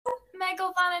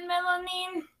Michael van en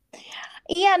Melonin.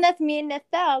 Ian het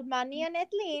Minnesel, Mani and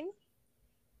Etlin.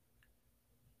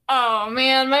 Oh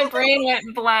man, my brain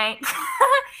went blank.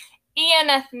 Ian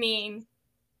Ethmine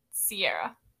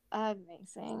Sierra.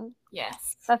 Amazing.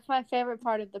 Yes. That's my favorite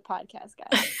part of the podcast,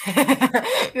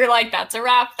 guys. You're like, that's a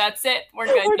wrap. That's it. We're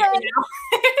good. We're done.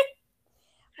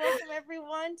 Welcome,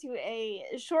 everyone, to a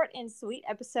short and sweet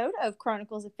episode of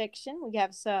Chronicles of Fiction. We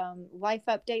have some life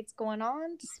updates going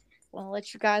on. Just want to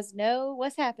let you guys know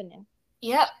what's happening.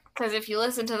 Yep, because if you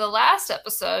listen to the last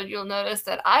episode, you'll notice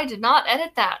that I did not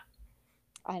edit that.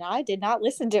 And I did not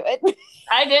listen to it.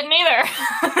 I didn't either.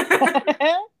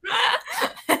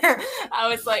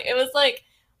 It was like,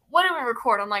 what did we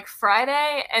record on like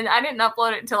Friday? And I didn't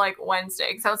upload it until like Wednesday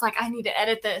because I was like, I need to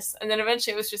edit this. And then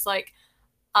eventually it was just like,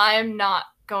 I'm not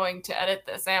going to edit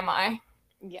this, am I?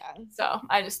 Yeah. So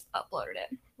I just uploaded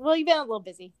it. Well, you've been a little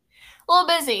busy.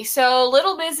 So a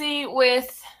little busy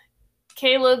with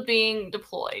Caleb being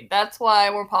deployed. That's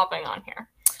why we're popping on here.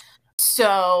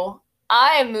 So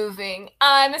I am moving.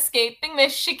 I'm escaping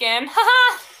Michigan.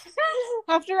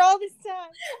 After all this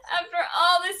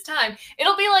time.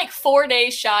 It'll be like 4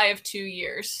 days shy of 2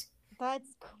 years. That's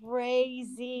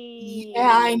crazy. Yeah,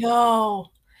 I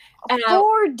know.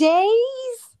 4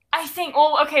 days? I think,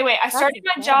 well, okay, wait. I started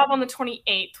my job on the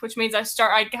 28th, which means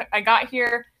I got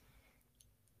here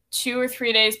 2 or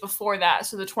 3 days before that.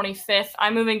 So the 25th.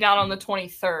 I'm moving down on the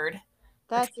 23rd.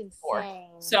 That's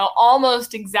insane. So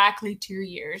almost exactly 2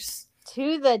 years.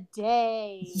 To the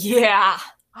day. Yeah.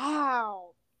 Wow.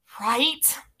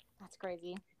 Right? That's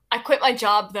crazy. I quit my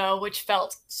job, though, which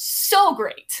felt so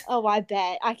great. Oh, I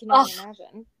bet. I can only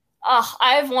imagine.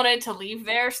 I've wanted to leave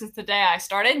there since the day I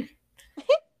started.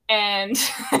 And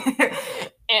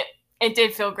it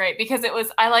did feel great because it was,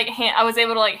 I was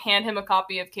able to like hand him a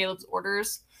copy of Caleb's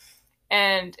orders.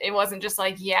 And it wasn't just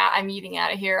like, yeah, I'm eating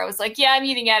out of here. I was like, yeah, I'm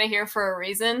eating out of here for a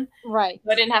reason. Right.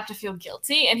 But I didn't have to feel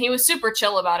guilty. And he was super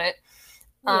chill about it.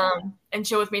 Yeah. And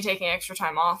chill with me taking extra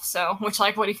time off. So, which,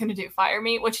 like, what are you going to do? Fire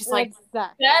me? Which is, like,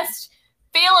 exactly. best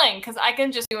feeling. Because I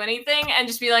can just do anything and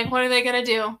just be like, what are they going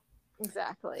to do?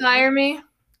 Exactly. Fire me?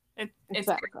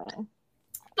 Exactly.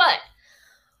 But,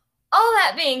 all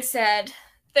that being said,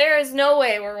 there is no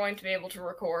way we're going to be able to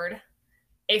record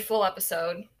a full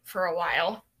episode for a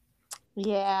while.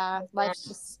 Yeah, life's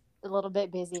just a little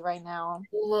bit busy right now.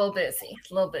 A little busy.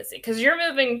 Because you're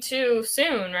moving too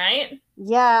soon, right?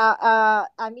 Yeah,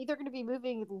 I'm either going to be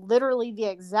moving literally the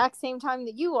exact same time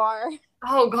that you are.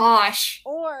 Oh, gosh.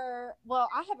 Or, well,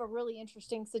 I have a really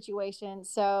interesting situation.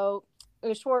 So,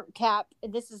 a short cap.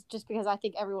 This is just because I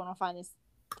think everyone will find this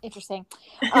interesting.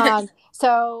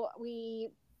 So, we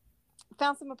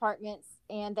found some apartments,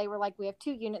 and they were like, we have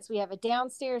 2 units. We have a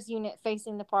downstairs unit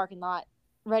facing the parking lot,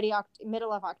 ready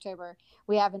middle of October.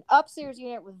 We have an upstairs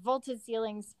unit with vaulted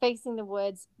ceilings facing the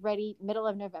woods, ready middle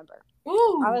of November.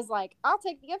 Ooh. I was like, I'll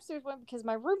take the upstairs one because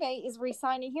my roommate is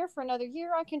re-signing here for another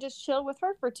year. I can just chill with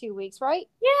her for 2 weeks, right?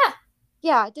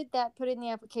 Yeah, I did that, put in the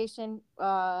application.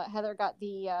 Heather got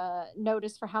the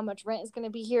notice for how much rent is going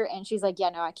to be here, and she's like, yeah,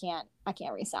 no, I can't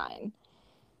re-sign.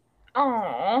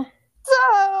 Aww.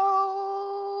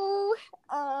 So,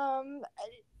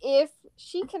 if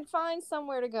she can find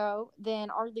somewhere to go,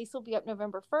 then our lease will be up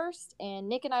November 1st, and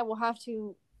Nick and I will have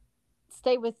to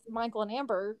stay with Michael and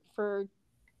Amber for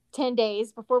 10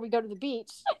 days before we go to the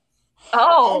beach.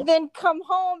 Oh. And then come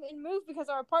home and move because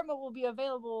our apartment will be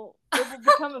available. It will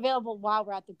become available while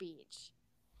we're at the beach.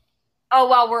 Oh,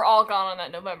 while we're all gone on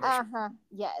that November.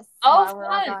 Yes. Oh, while we're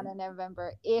all gone in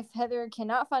November. If Heather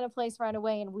cannot find a place right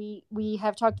away, and we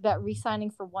have talked about re-signing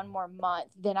for 1 more month,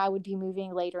 then I would be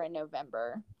moving later in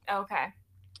November. Okay.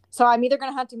 So I'm either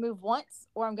going to have to move once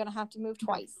or I'm going to have to move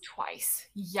twice.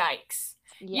 Yikes.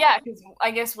 Yeah, because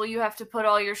I guess, will you have to put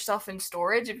all your stuff in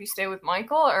storage if you stay with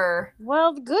Michael, or?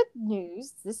 Well, the good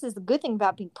news, this is the good thing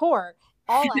about being poor.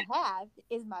 All I have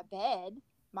is my bed,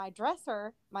 my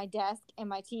dresser, my desk, and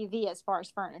my TV as far as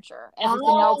furniture.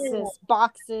 Everything else is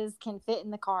boxes, can fit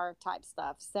in the car type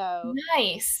stuff. So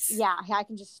nice. Yeah, I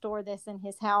can just store this in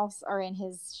his house or in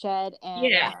his shed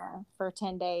and for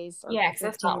 10 days. Yeah, because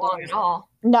that's not long at all.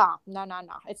 No.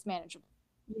 It's manageable.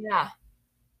 Yeah.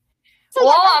 So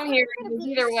well, I'm here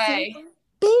either way.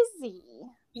 Busy.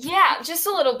 Yeah, just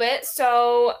a little bit.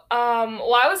 So,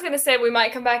 I was going to say we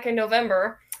might come back in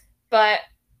November, but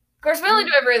of course we only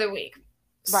do every other week.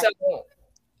 Right. So,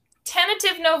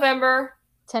 tentative November.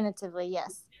 Tentatively,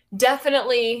 yes.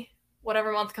 Definitely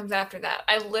whatever month comes after that.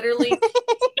 I literally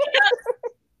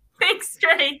think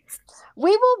straight.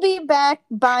 We will be back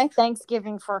by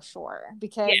Thanksgiving for sure,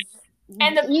 because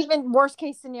and even worst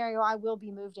case scenario, I will be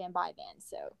moved in by then.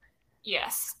 So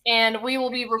Yes. And we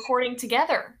will be recording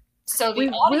together. So the We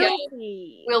audio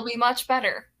will will be much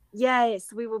better.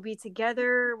 Yes, we will be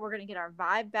together. We're going to get our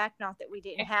vibe back. Not that we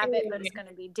didn't have it, but it's going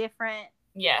to be different.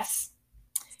 Yes.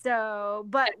 So,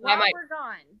 but while we're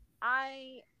gone,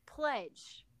 I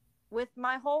pledge with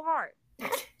my whole heart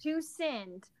to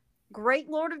send great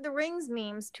Lord of the Rings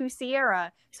memes to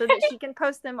Sierra so that she can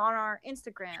post them on our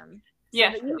Instagram. So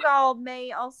that you all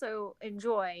may also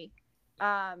enjoy.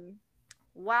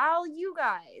 While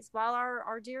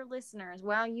our dear listeners,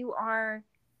 while you are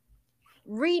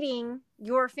reading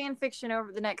your fan fiction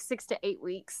over the next 6 to 8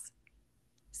 weeks,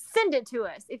 send it to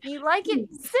us. If you like it,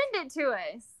 send it to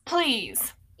us.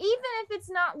 Please. Even if it's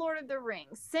not Lord of the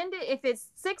Rings, send it. If it's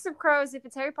Six of Crows, if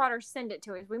it's Harry Potter, send it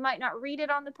to us. We might not read it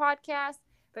on the podcast,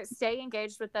 but stay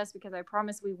engaged with us because I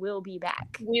promise we will be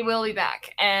back. We will be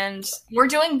back. And we're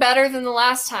doing better than the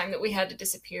last time that we had to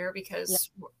disappear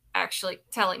because we're actually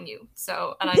telling you.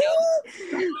 So, and I know.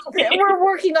 We're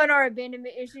working on our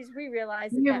abandonment issues. We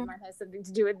realize that might have something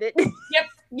to do with it.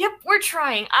 Yep, we're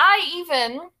trying. I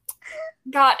even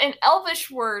got an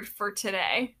Elvish word for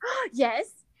today. Yes.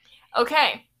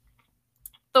 Okay.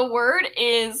 The word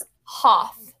is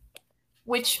Hoth,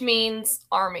 which means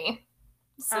army.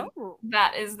 So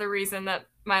that is the reason that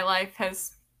my life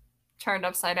has turned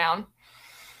upside down.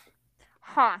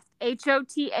 Hoth.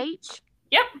 Hoth?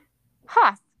 Yep.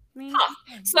 Hoth.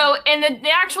 So, and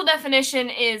the actual definition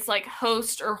is like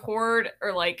host or horde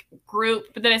or like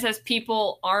group, but then it says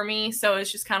people, army, so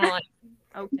it's just kind of like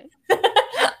okay.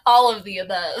 All of the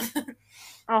above.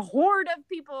 A horde of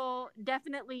people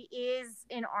definitely is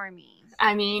an army.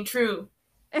 I mean, true.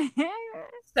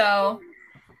 So,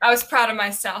 I was proud of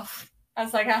myself. I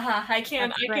was like, I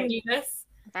can do this.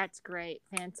 That's great.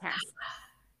 Fantastic.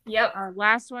 Yep. Our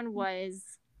last one was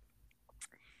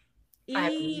why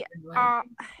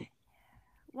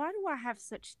do I have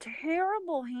such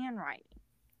terrible handwriting?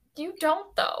 You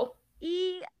don't, though.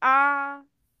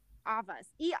 Avas.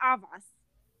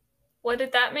 What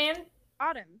did that mean?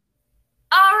 Autumn.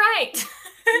 All right.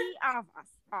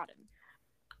 Autumn.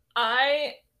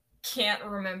 I can't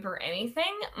remember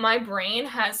anything. My brain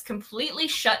has completely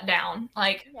shut down.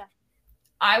 Like,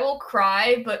 I will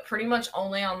cry, but pretty much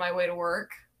only on my way to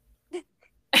work.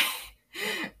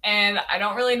 And I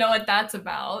don't really know what that's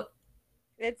about.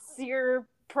 It's you're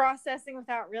processing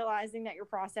without realizing that you're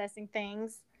processing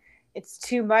things. It's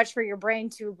too much for your brain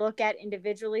to look at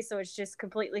individually, so it's just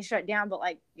completely shut down, but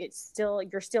like you're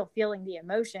still feeling the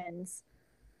emotions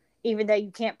even though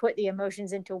you can't put the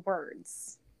emotions into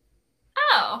words.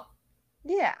 Oh.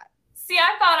 Yeah. See,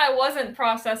 I thought I wasn't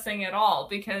processing at all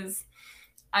because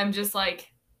I'm just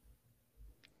like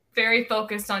very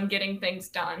focused on getting things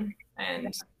done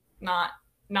and not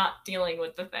dealing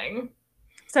with the thing.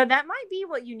 So that might be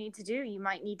what you need to do. You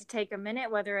might need to take a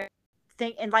minute,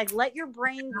 let your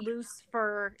brain loose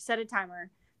set a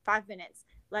timer, 5 minutes.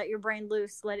 Let your brain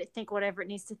loose, let it think whatever it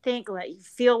needs to think, let you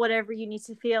feel whatever you need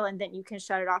to feel, and then you can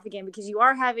shut it off again because you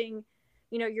are having,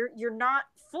 you're not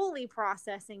fully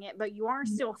processing it, but you are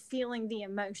still feeling the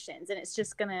emotions, and it's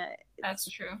just gonna. That's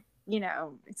true.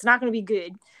 It's not gonna be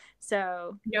good.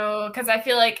 So no, because I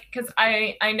feel like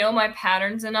I know my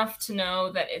patterns enough to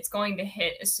know that it's going to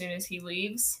hit as soon as he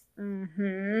leaves.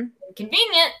 Mm-hmm.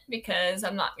 Convenient because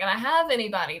I'm not gonna have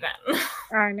anybody then.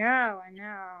 I know.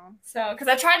 So, because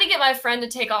I tried to get my friend to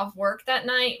take off work that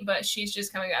night, but she's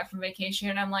just coming back from vacation,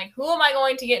 and I'm like, who am I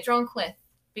going to get drunk with?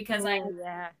 Because I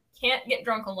can't get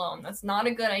drunk alone. That's not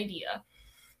a good idea.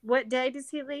 What day does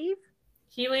he leave?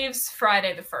 He leaves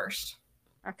Friday the 1st.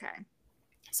 Okay.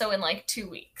 So in like 2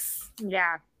 weeks.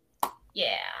 Yeah.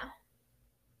 Yeah.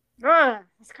 Ugh,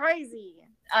 it's crazy.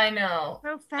 I know.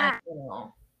 So fast. I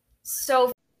know.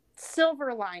 So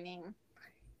silver lining.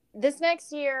 This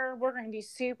next year, we're going to be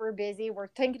super busy. We're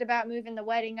thinking about moving the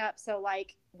wedding up. So,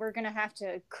 we're going to have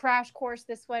to crash course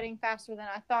this wedding faster than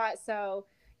I thought. So,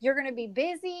 you're going to be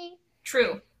busy.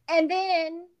 True. And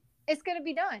then it's going to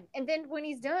be done. And then when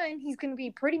he's done, he's going to be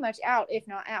pretty much out, if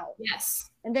not out. Yes.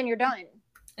 And then you're done.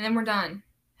 And then we're done.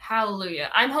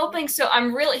 Hallelujah. I'm hoping so.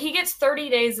 He gets 30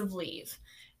 days of leave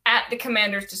at the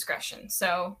commander's discretion.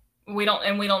 So, we don't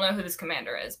know who this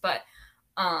commander is, but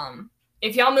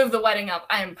if y'all move the wedding up,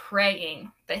 I am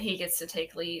praying that he gets to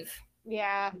take leave.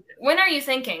 Yeah. When are you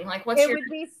thinking? It would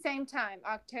be same time,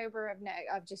 October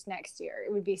of just next year.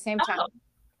 It would be same time.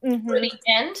 Mm-hmm. For the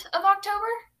end of October?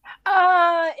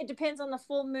 It depends on the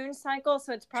full moon cycle,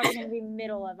 so it's probably going to be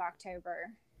middle of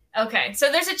October. Okay,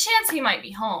 so there's a chance he might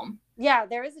be home. Yeah,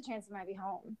 there is a chance he might be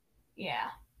home. Yeah.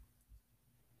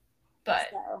 But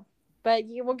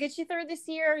we'll get you through this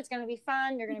year. It's going to be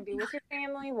fun. You're going to be with your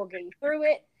family. We'll get you through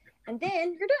it. And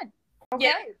then you're done. Okay.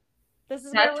 Yeah. this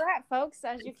is where we're at, folks.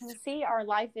 As you can see, our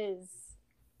life is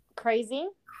crazy.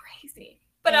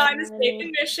 But I'm a state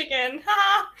in Michigan.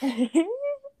 Ha!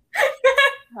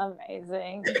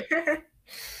 Amazing.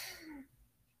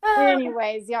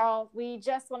 Anyways, y'all, we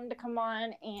just wanted to come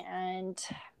on and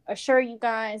assure you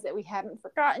guys that we haven't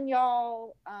forgotten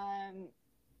y'all.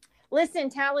 Listen,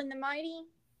 Talon the Mighty,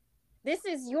 this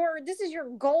is your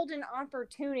golden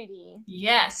opportunity.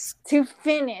 Yes. To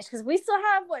finish, because we still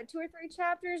have 2 or 3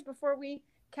 chapters before we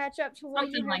catch up to what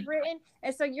Something you have written,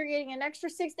 and so you're getting an extra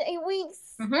 6 to 8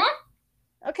 weeks. Mm-hmm.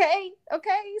 Okay.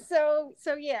 So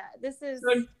yeah, this is.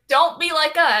 So don't be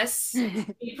like us.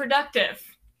 Be productive.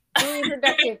 Be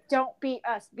productive. Don't be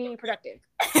us. Be productive.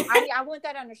 I want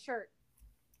that on a shirt.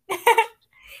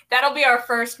 That'll be our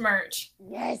first merch.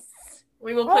 Yes.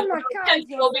 We will put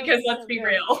potential because let's be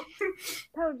real.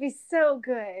 That would be so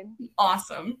good.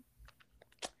 Awesome.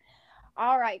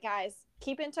 All right, guys.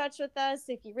 Keep in touch with us.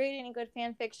 If you read any good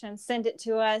fan fiction, send it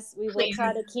to us. We will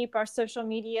try to keep our social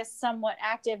media somewhat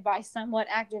active. By somewhat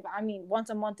active, I mean once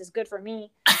a month is good for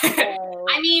me. So...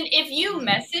 I mean, if you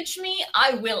message me,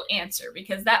 I will answer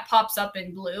because that pops up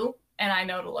in blue and I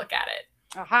know to look at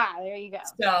it. Aha, there you go.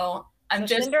 So I'm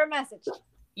just send her a message.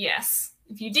 Yes.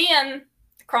 If you DM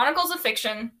Chronicles of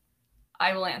Fiction,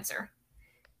 I will answer.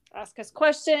 Ask us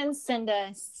questions, send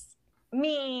us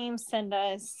memes, send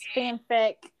us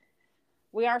fanfic.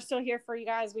 We are still here for you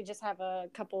guys. We just have a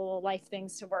couple life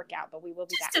things to work out, but we will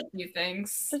be back. Just a few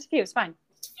things. Just a few. It's fine.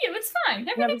 It's fine.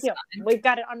 Everything's fine. We've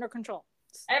got it under control.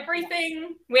 Everything.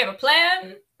 Yes. We have a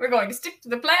plan. We're going to stick to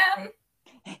the plan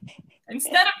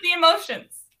instead of the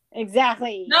emotions.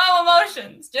 Exactly. No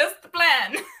emotions, just the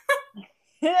plan.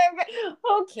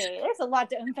 Okay, there's a lot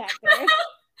to unpack there.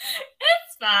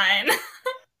 It's fine.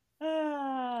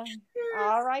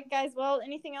 All right, guys. Well,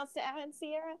 anything else to add,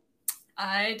 Sierra?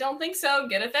 I don't think so.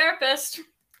 Get a therapist.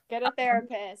 Get a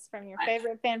therapist from your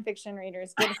favorite fan fiction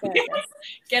readers. Get a therapist.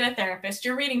 Get a therapist.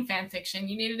 You're reading fan fiction.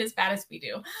 You need it as bad as we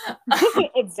do.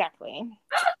 Exactly.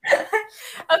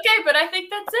 Okay, but I think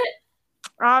that's it.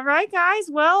 All right, guys.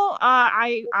 Well,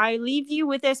 I leave you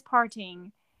with this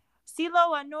parting.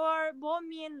 Silo Anor Bo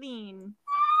Mien Lin.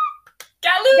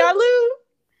 Galoo! Galoo!